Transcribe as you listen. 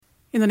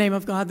In the name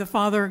of God the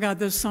Father, God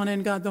the Son,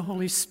 and God the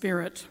Holy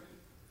Spirit.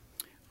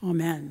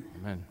 Amen.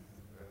 Amen.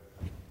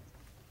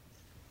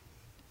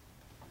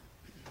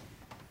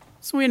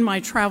 So in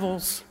my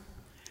travels,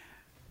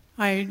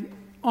 I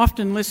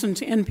often listen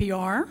to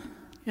NPR.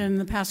 In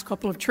the past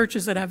couple of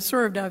churches that I've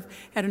served, I've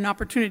had an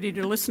opportunity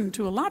to listen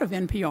to a lot of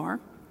NPR.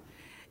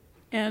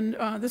 And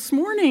this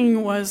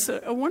morning was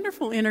a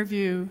wonderful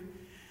interview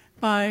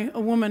by a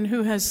woman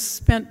who has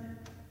spent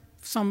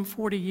some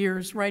 40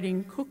 years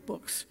writing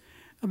cookbooks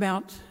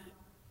about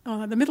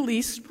the Middle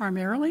East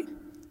primarily.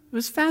 It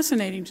was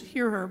fascinating to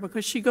hear her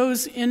because she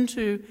goes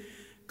into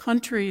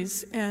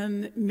countries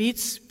and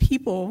meets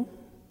people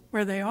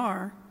where they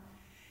are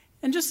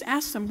and just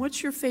asks them,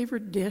 what's your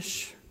favorite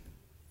dish?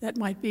 That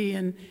might be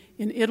in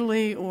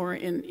Italy or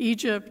in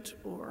Egypt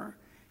or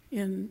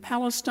in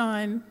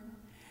Palestine.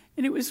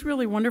 And it was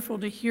really wonderful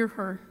to hear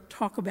her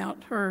talk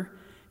about her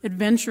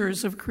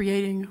adventures of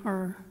creating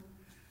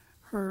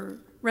her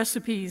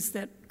recipes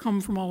that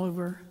come from all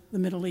over the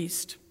Middle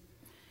East.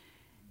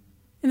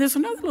 And there's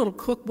another little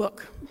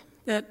cookbook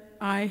that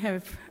I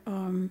have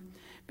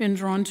been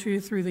drawn to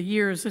through the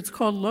years. It's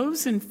called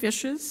Loaves and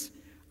Fishes,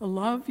 a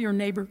Love Your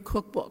Neighbor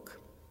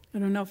Cookbook. I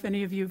don't know if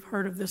any of you have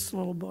heard of this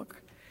little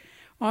book.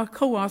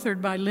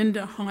 Co-authored by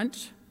Linda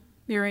Hunt,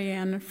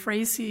 Marianne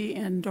Frazee,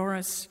 and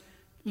Doris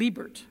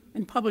Liebert,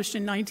 and published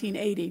in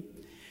 1980.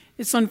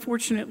 It's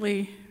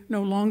unfortunately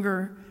no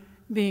longer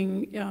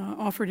being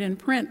offered in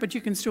print, but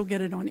you can still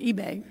get it on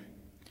eBay.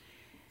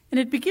 And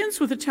it begins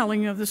with a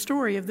telling of the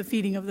story of the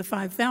feeding of the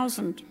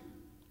 5,000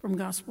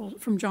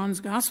 from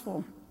John's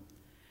Gospel.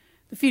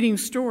 The feeding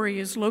story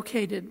is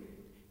located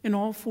in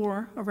all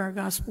four of our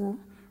Gospel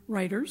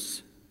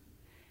writers,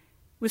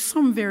 with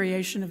some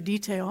variation of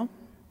detail.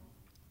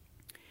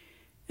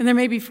 And there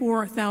may be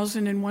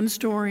 4,000 in one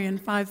story and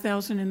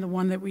 5,000 in the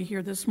one that we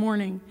hear this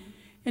morning,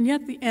 and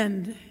yet the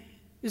end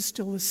is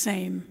still the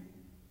same.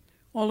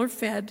 All are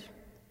fed,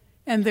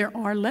 and there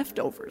are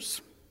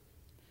leftovers.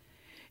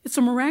 It's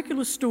a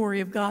miraculous story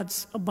of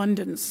God's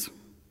abundance.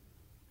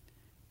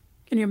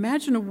 Can you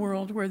imagine a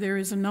world where there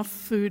is enough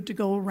food to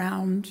go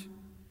around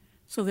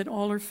so that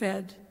all are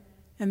fed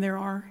and there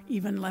are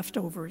even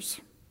leftovers?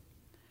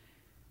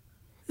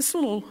 This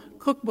little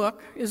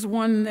cookbook is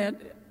one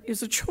that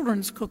is a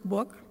children's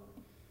cookbook,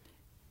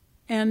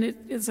 and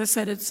as I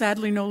said, it's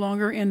sadly no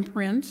longer in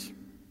print.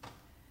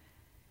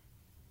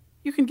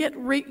 You can get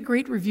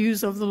great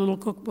reviews of the little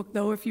cookbook,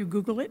 though, if you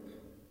Google it.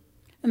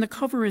 And the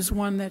cover is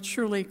one that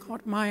surely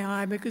caught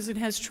my eye because it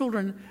has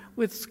children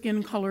with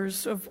skin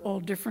colors of all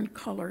different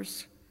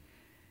colors.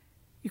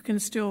 You can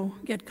still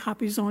get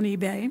copies on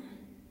eBay.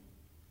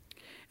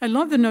 I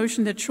love the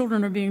notion that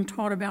children are being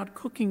taught about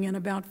cooking and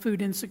about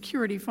food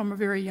insecurity from a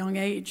very young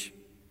age.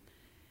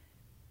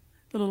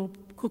 The little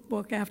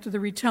cookbook, after the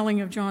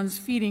retelling of John's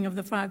feeding of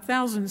the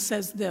 5,000,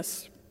 says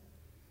this: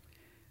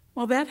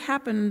 while that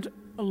happened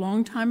a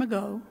long time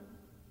ago,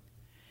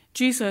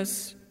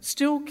 Jesus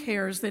still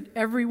cares that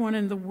everyone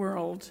in the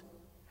world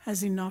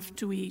has enough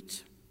to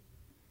eat.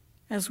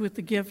 As with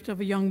the gift of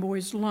a young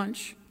boy's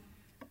lunch,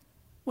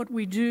 what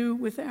we do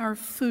with our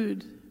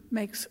food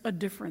makes a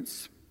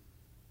difference.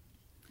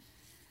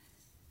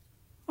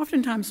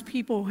 Oftentimes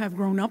people have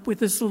grown up with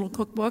this little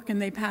cookbook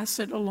and they pass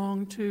it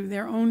along to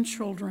their own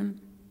children.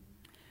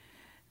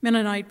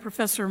 Mennonite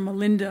professor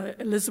Melinda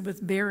Elizabeth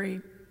Berry,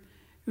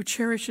 who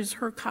cherishes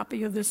her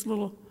copy of this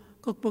little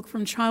cookbook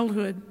from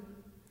childhood,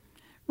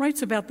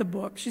 writes about the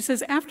book. She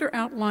says, after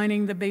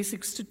outlining the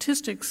basic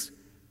statistics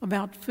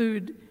about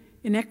food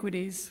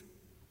inequities,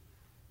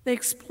 they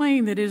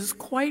explain that it is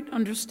quite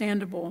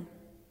understandable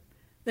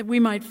that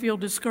we might feel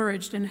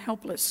discouraged and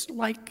helpless,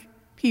 like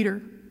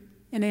Peter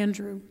and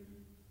Andrew.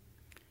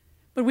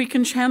 But we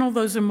can channel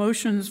those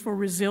emotions for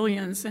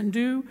resilience and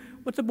do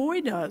what the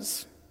boy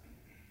does,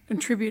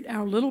 contribute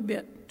our little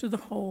bit to the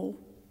whole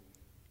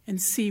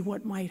and see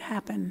what might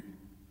happen.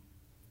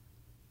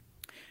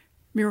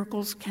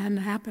 Miracles can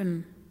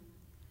happen.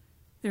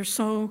 There's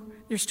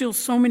still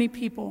so many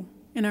people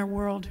in our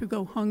world who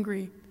go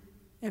hungry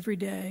every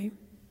day.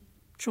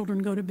 Children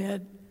go to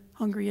bed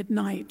hungry at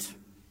night.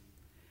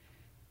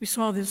 We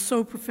saw this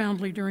so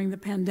profoundly during the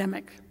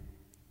pandemic.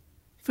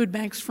 Food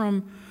banks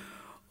from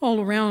all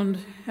around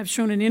have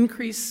shown an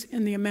increase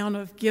in the amount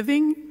of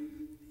giving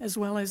as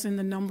well as in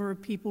the number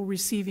of people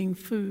receiving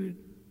food.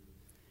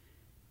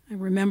 I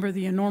remember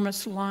the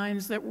enormous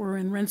lines that were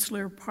in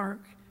Rensselaer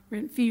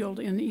Field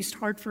in East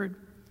Hartford,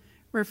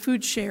 where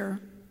Food Share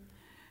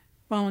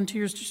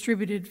volunteers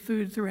distributed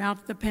food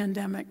throughout the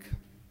pandemic.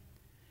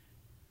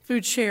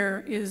 Food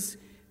Share is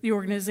the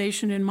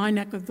organization in my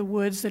neck of the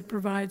woods that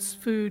provides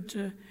food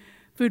to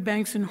food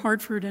banks in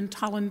Hartford and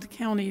Tolland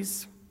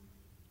counties.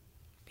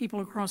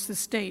 People across the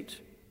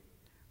state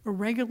are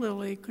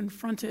regularly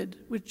confronted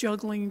with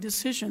juggling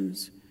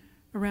decisions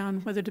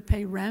around whether to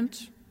pay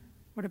rent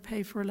or to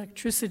pay for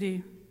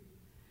electricity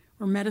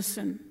or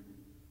medicine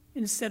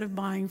instead of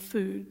buying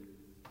food.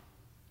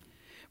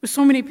 With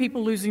so many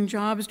people losing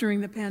jobs during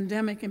the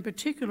pandemic, in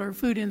particular,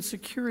 food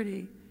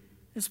insecurity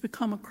has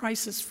become a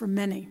crisis for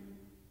many.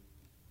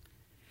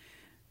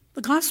 The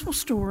The gospel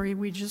story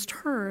we just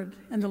heard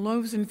and the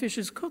Loaves and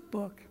Fishes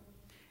cookbook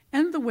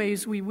and the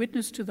ways we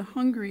witness to the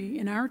hungry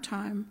in our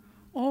time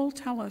all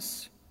tell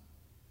us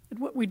that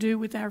what we do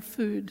with our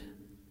food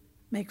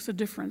makes a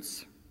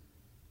difference.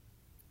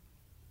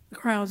 The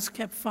crowds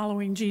kept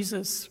following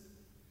Jesus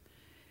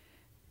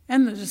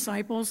and the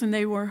disciples, and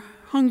they were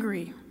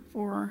hungry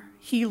for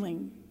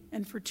healing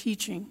and for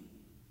teaching.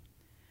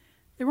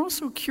 They were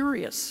also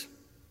curious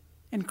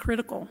and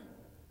critical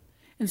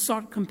and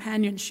sought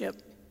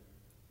companionship.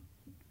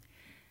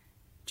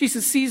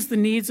 Jesus sees the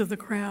needs of the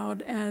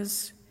crowd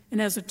as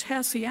a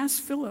test, he asked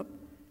Philip,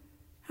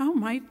 how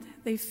might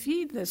they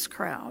feed this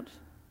crowd?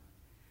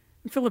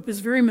 And Philip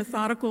is very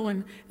methodical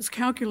and has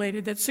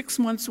calculated that 6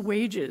 months'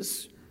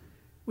 wages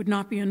would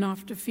not be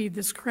enough to feed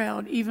this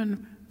crowd,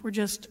 even for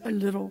just a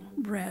little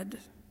bread.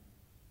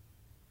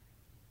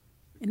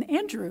 And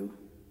Andrew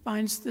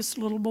finds this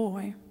little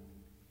boy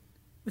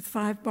with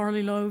 5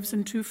 barley loaves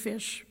and 2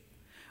 fish,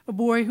 a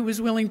boy who was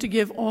willing to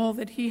give all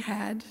that he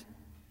had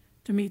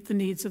to meet the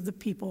needs of the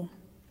people.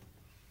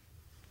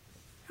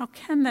 How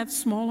can that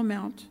small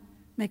amount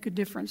make a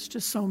difference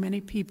to so many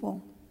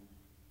people?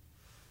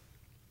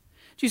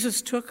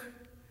 Jesus took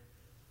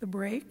the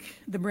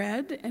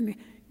bread, and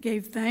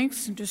gave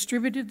thanks and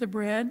distributed the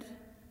bread,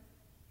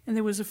 and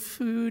there was a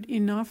food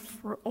enough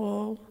for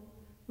all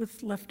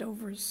with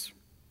leftovers.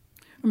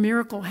 A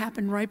miracle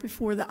happened right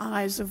before the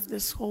eyes of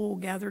this whole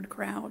gathered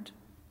crowd.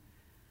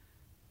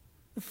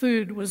 The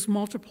food was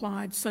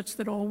multiplied such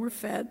that all were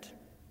fed.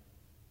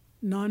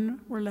 None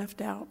were left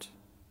out,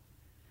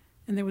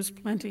 and there was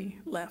plenty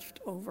left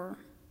over.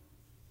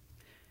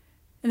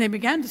 And they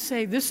began to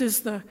say, this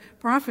is the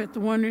prophet, the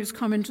one who's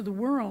come into the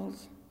world.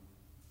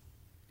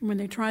 And when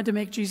they tried to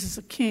make Jesus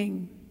a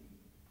king,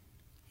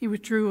 he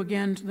withdrew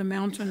again to the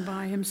mountain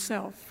by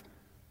himself.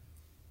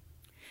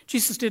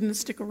 Jesus didn't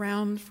stick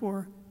around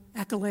for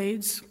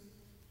accolades.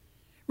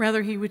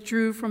 Rather, he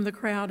withdrew from the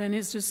crowd and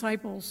his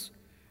disciples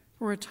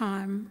for a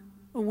time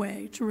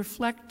away to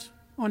reflect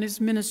on his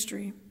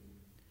ministry,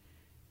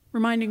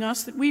 reminding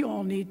us that we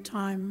all need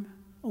time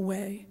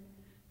away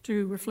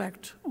to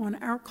reflect on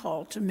our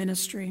call to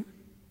ministry.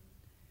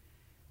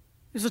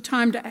 There's a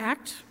time to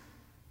act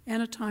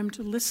and a time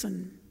to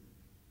listen,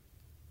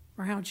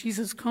 or how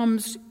Jesus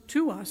comes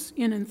to us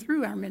in and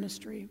through our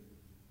ministry.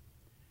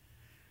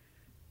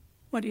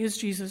 What is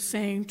Jesus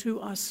saying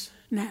to us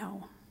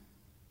now?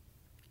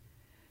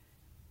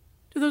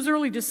 To those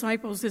early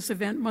disciples, this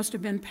event must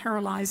have been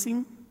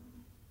paralyzing.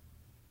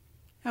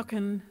 How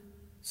can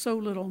so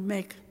little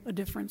make a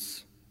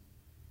difference?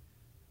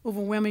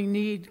 Overwhelming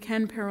need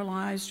can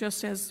paralyze,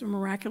 just as the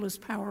miraculous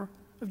power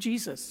of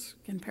Jesus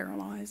can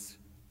paralyze.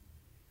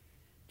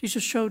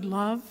 Jesus showed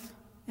love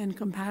and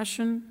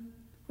compassion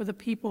for the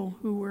people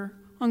who were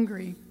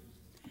hungry,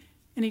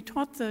 and he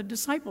taught the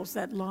disciples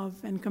that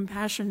love and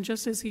compassion,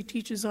 just as he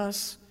teaches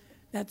us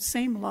that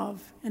same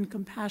love and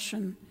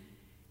compassion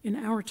in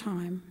our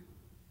time.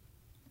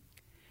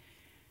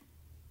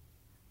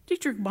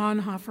 Dietrich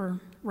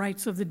Bonhoeffer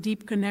writes of the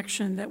deep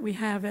connection that we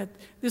have at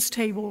this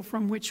table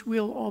from which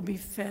we'll all be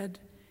fed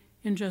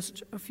in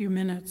just a few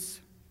minutes.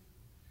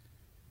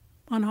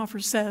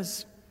 Bonhoeffer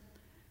says,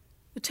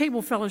 the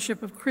table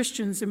fellowship of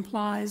Christians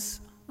implies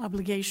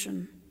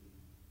obligation.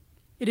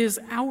 It is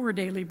our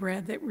daily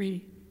bread that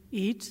we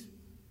eat,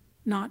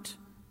 not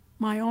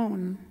my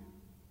own.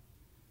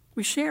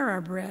 We share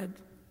our bread.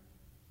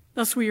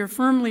 Thus we are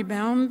firmly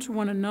bound to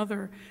one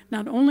another,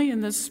 not only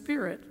in the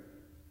spirit,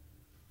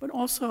 but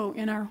also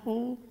in our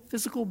whole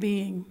physical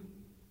being.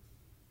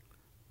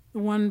 The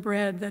one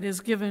bread that is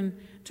given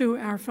to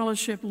our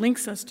fellowship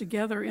links us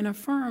together in a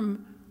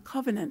firm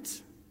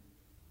covenant.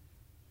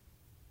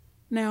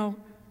 Now,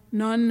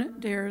 none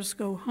dares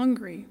go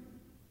hungry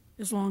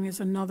as long as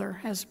another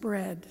has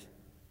bread.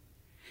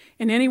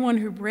 And anyone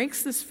who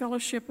breaks this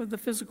fellowship of the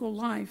physical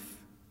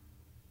life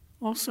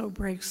also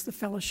breaks the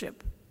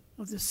fellowship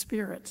of the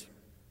Spirit.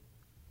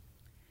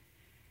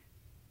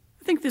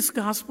 I think this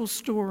gospel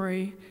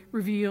story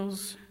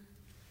reveals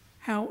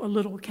how a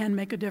little can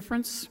make a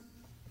difference.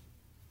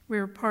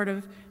 We're part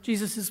of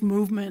Jesus'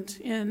 movement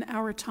in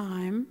our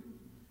time.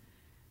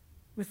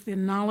 With the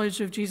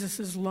knowledge of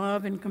Jesus'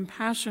 love and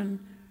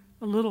compassion,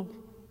 a little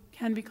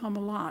can become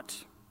a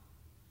lot.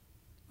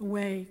 A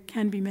way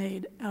can be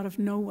made out of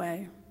no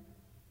way.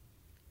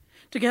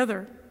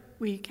 Together,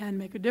 we can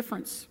make a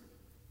difference.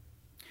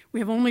 We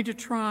have only to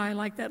try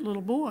like that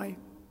little boy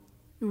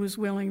who was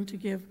willing to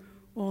give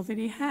all that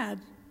he had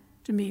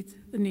to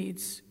meet the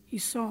needs he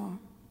saw.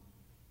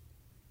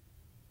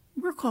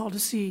 We're called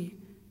to see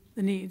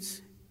the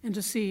needs and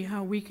to see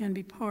how we can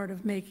be part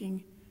of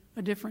making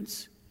a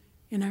difference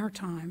in our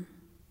time.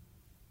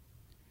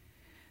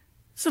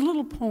 It's a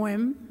little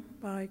poem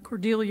by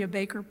Cordelia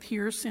Baker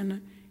Pierce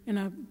in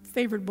a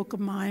favorite book of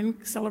mine,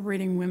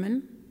 Celebrating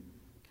Women.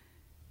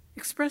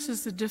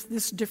 Expresses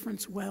this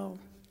difference well,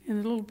 and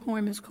the little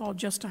poem is called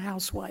Just a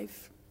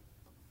Housewife.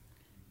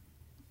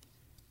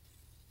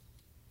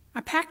 I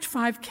packed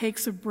 5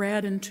 cakes of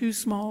bread and 2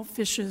 small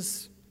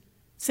fishes,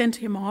 sent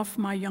him off,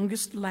 my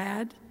youngest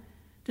lad,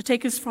 to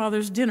take his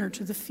father's dinner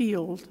to the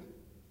field.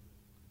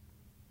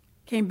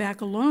 Came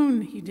back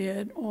alone, he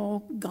did, all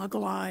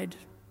goggle-eyed.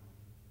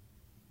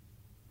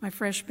 My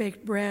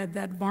fresh-baked bread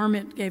that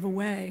varmint gave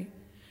away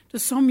to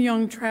some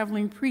young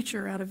traveling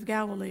preacher out of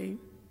Galilee.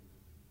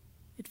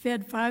 It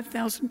fed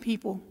 5,000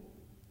 people.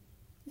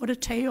 What a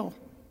tale.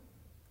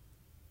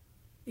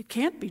 It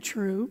can't be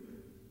true.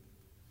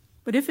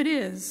 But if it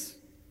is,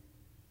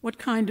 what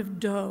kind of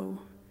dough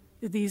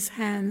do these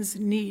hands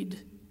need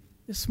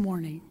this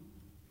morning?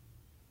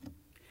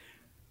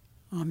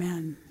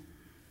 Amen.